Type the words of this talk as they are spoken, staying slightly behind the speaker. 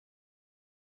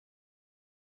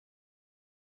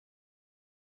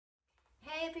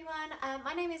Hey everyone,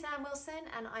 my name is Anne Wilson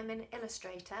and I'm an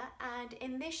illustrator, and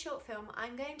in this short film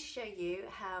I'm going to show you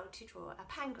how to draw a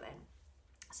pangolin.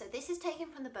 So this is taken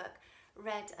from the book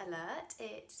Red Alert.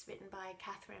 It's written by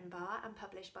Barr and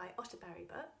published by Otterbarry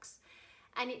Books,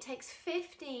 and it takes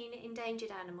 15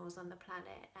 endangered animals on the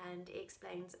planet and it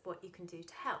explains what you can do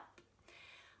to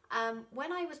help.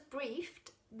 When I was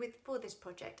briefed for this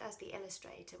project as the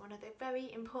illustrator, one of the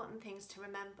very important things to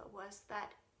remember was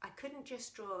that I couldn't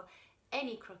just draw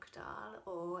any crocodile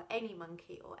or any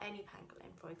monkey or any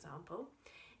pangolin, for example.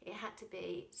 It had to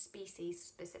be species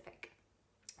specific.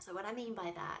 So what I mean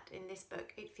by that, in this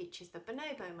book it features the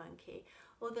bonobo monkey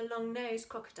or the long-nosed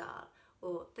crocodile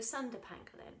or the sunder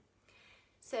pangolin.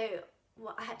 So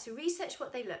I had to research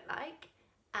what they look like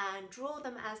and draw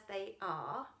them as they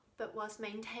are, but whilst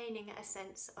maintaining a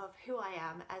sense of who I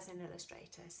am as an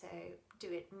illustrator, so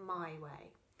do it my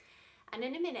way. And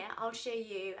in a minute I'll show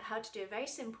you how to do a very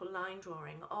simple line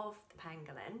drawing of the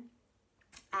pangolin,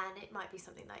 and it might be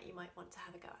something that you might want to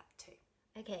have a go at too.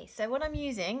 Okay, so what I'm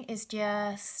using is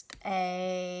just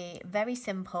a very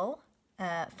simple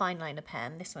fine liner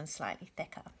pen. This one's slightly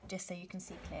thicker, just so you can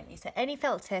see clearly. So any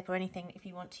felt tip or anything if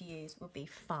you want to use will be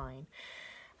fine.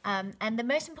 And the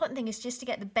most important thing is just to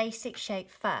get the basic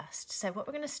shape first. So what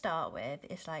we're going to start with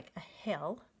is like a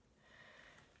hill,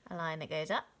 a line that goes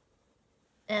up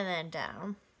and then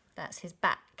down. That's his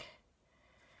back.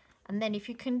 And then if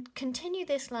you can continue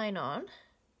this line on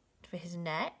for his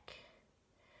neck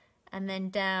and then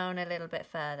down a little bit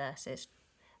further, so it's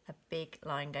a big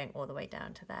line going all the way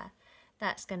down to there.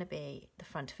 That's going to be the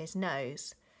front of his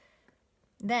nose.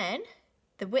 Then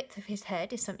the width of his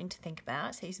head is something to think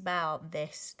about, so he's about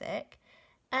this thick.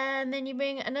 And then you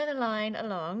bring another line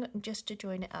along just to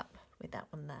join it up with that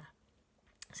one there.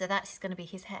 So that's going to be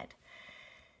his head.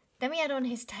 Then we add on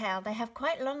his tail. They have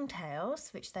quite long tails,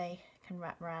 which they can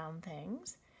wrap around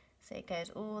things. So it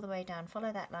goes all the way down,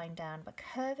 follow that line down, but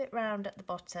curve it round at the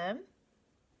bottom.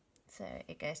 So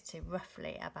it goes to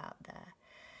roughly about there.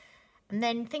 And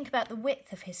then think about the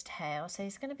width of his tail. So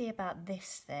he's going to be about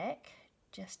this thick,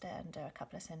 just under a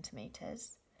couple of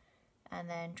centimetres. And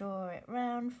then draw it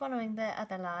round, following the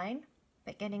other line,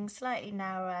 but getting slightly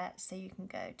narrower so you can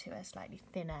go to a slightly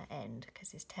thinner end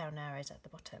because his tail narrows at the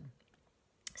bottom.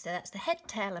 So that's the head,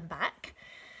 tail and back.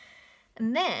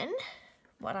 And then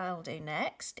what I'll do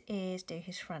next is do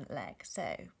his front leg.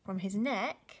 So from his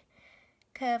neck,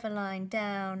 curve a line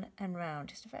down and round,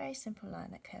 just a very simple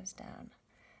line that curves down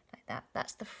like that.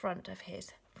 That's the front of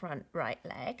his front right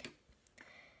leg.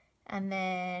 And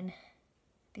then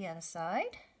the other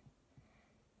side,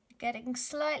 getting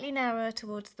slightly narrower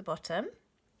towards the bottom.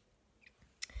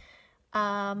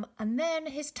 And then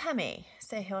his tummy,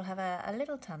 so he'll have a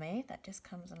little tummy that just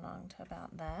comes along to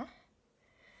about there.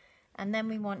 And then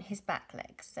we want his back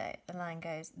leg, so the line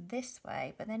goes this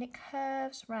way, but then it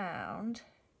curves round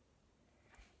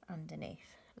underneath,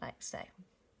 like so.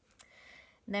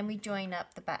 And then we join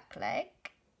up the back leg,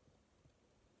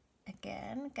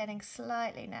 again getting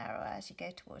slightly narrower as you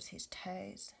go towards his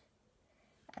toes.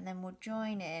 And then we'll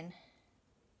join in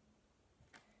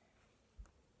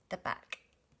the back.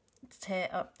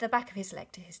 To the back of his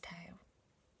leg to his tail.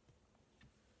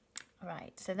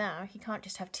 Right, so now he can't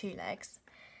just have two legs.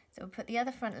 So we'll put the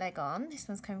other front leg on. This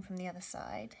one's coming from the other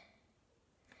side.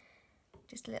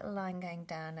 Just a little line going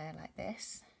down there like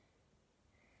this.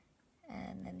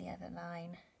 And then the other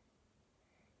line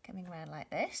coming around like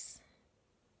this.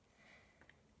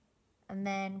 And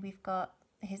then we've got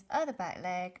his other back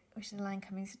leg, which is a line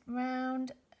coming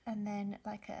round and then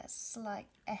like a slight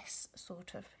S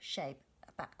sort of shape.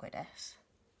 Backward S,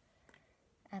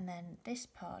 and then this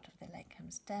part of the leg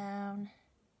comes down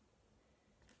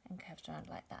and curves around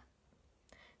like that.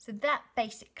 So that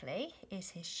basically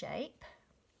is his shape,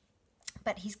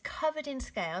 but he's covered in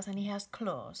scales and he has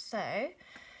claws. So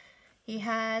he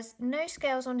has no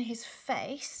scales on his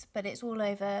face, but it's all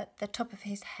over the top of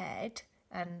his head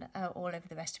and all over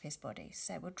the rest of his body.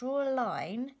 So we'll draw a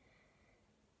line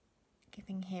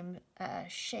giving him a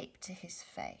shape to his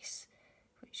face,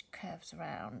 which curves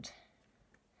around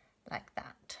like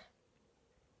that.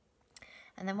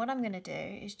 And then what I'm going to do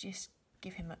is just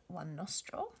give him one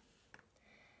nostril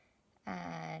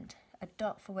and a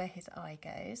dot for where his eye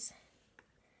goes.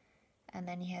 And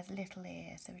then he has little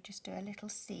ears, so we just do a little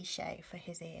C shape for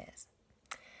his ears.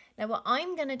 Now what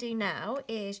I'm going to do now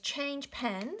is change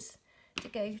pens to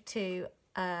go to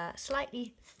a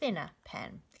slightly thinner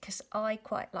pen, because I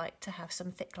quite like to have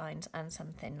some thick lines and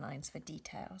some thin lines for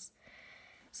details.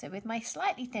 So with my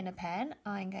slightly thinner pen,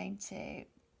 I'm going to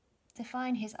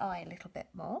define his eye a little bit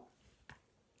more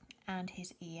and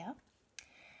his ear.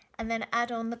 and then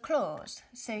add on the claws.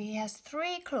 So he has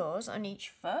 3 claws on each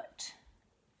foot,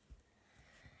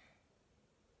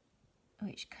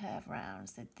 which curve round.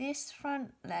 So this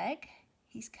front leg,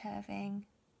 he's curving,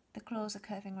 the claws are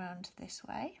curving round this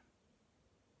way.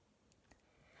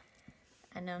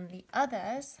 And on the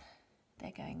others,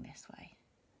 they're going this way.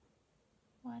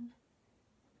 1,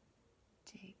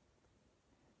 2,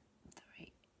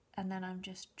 3. And then I'm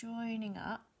just joining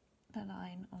up the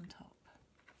line on top.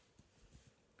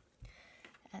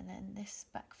 And then this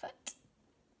back foot.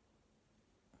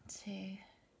 2, 3.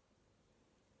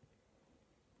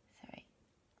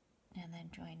 And then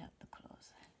join up the claws.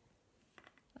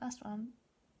 Last one.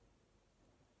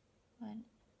 1,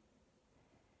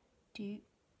 2,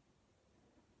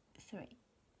 3.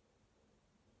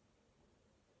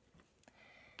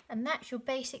 And that's your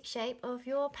basic shape of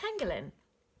your pangolin.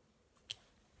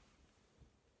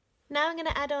 Now I'm going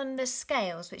to add on the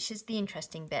scales, which is the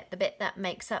interesting bit, the bit that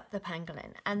makes up the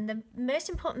pangolin. And the most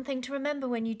important thing to remember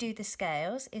when you do the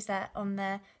scales is that on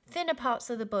the thinner parts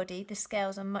of the body, the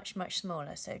scales are much, much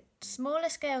smaller. So smaller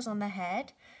scales on the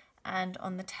head and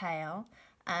on the tail,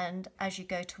 and as you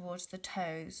go towards the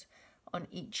toes on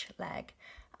each leg.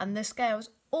 And the scales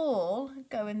all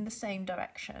go in the same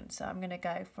direction. So I'm going to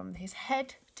go from his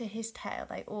head to his tail.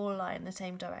 They all lie in the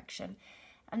same direction.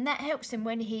 And that helps him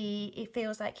when he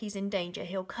feels like he's in danger.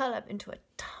 He'll curl up into a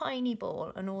tiny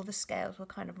ball and all the scales will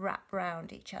kind of wrap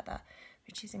around each other,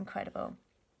 which is incredible.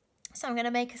 So I'm going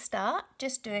to make a start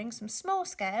just doing some small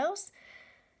scales,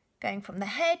 going from the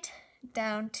head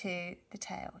down to the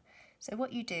tail. So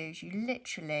what you do is you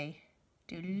literally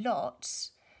do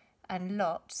lots and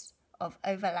lots of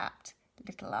overlapped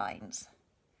little lines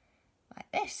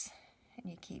like this, and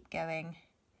you keep going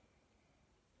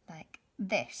like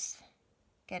this,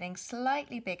 getting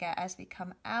slightly bigger as we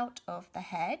come out of the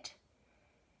head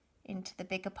into the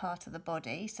bigger part of the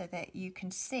body, so that you can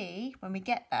see when we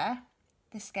get there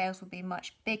the scales will be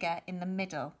much bigger in the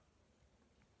middle,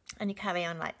 and you carry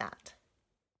on like that.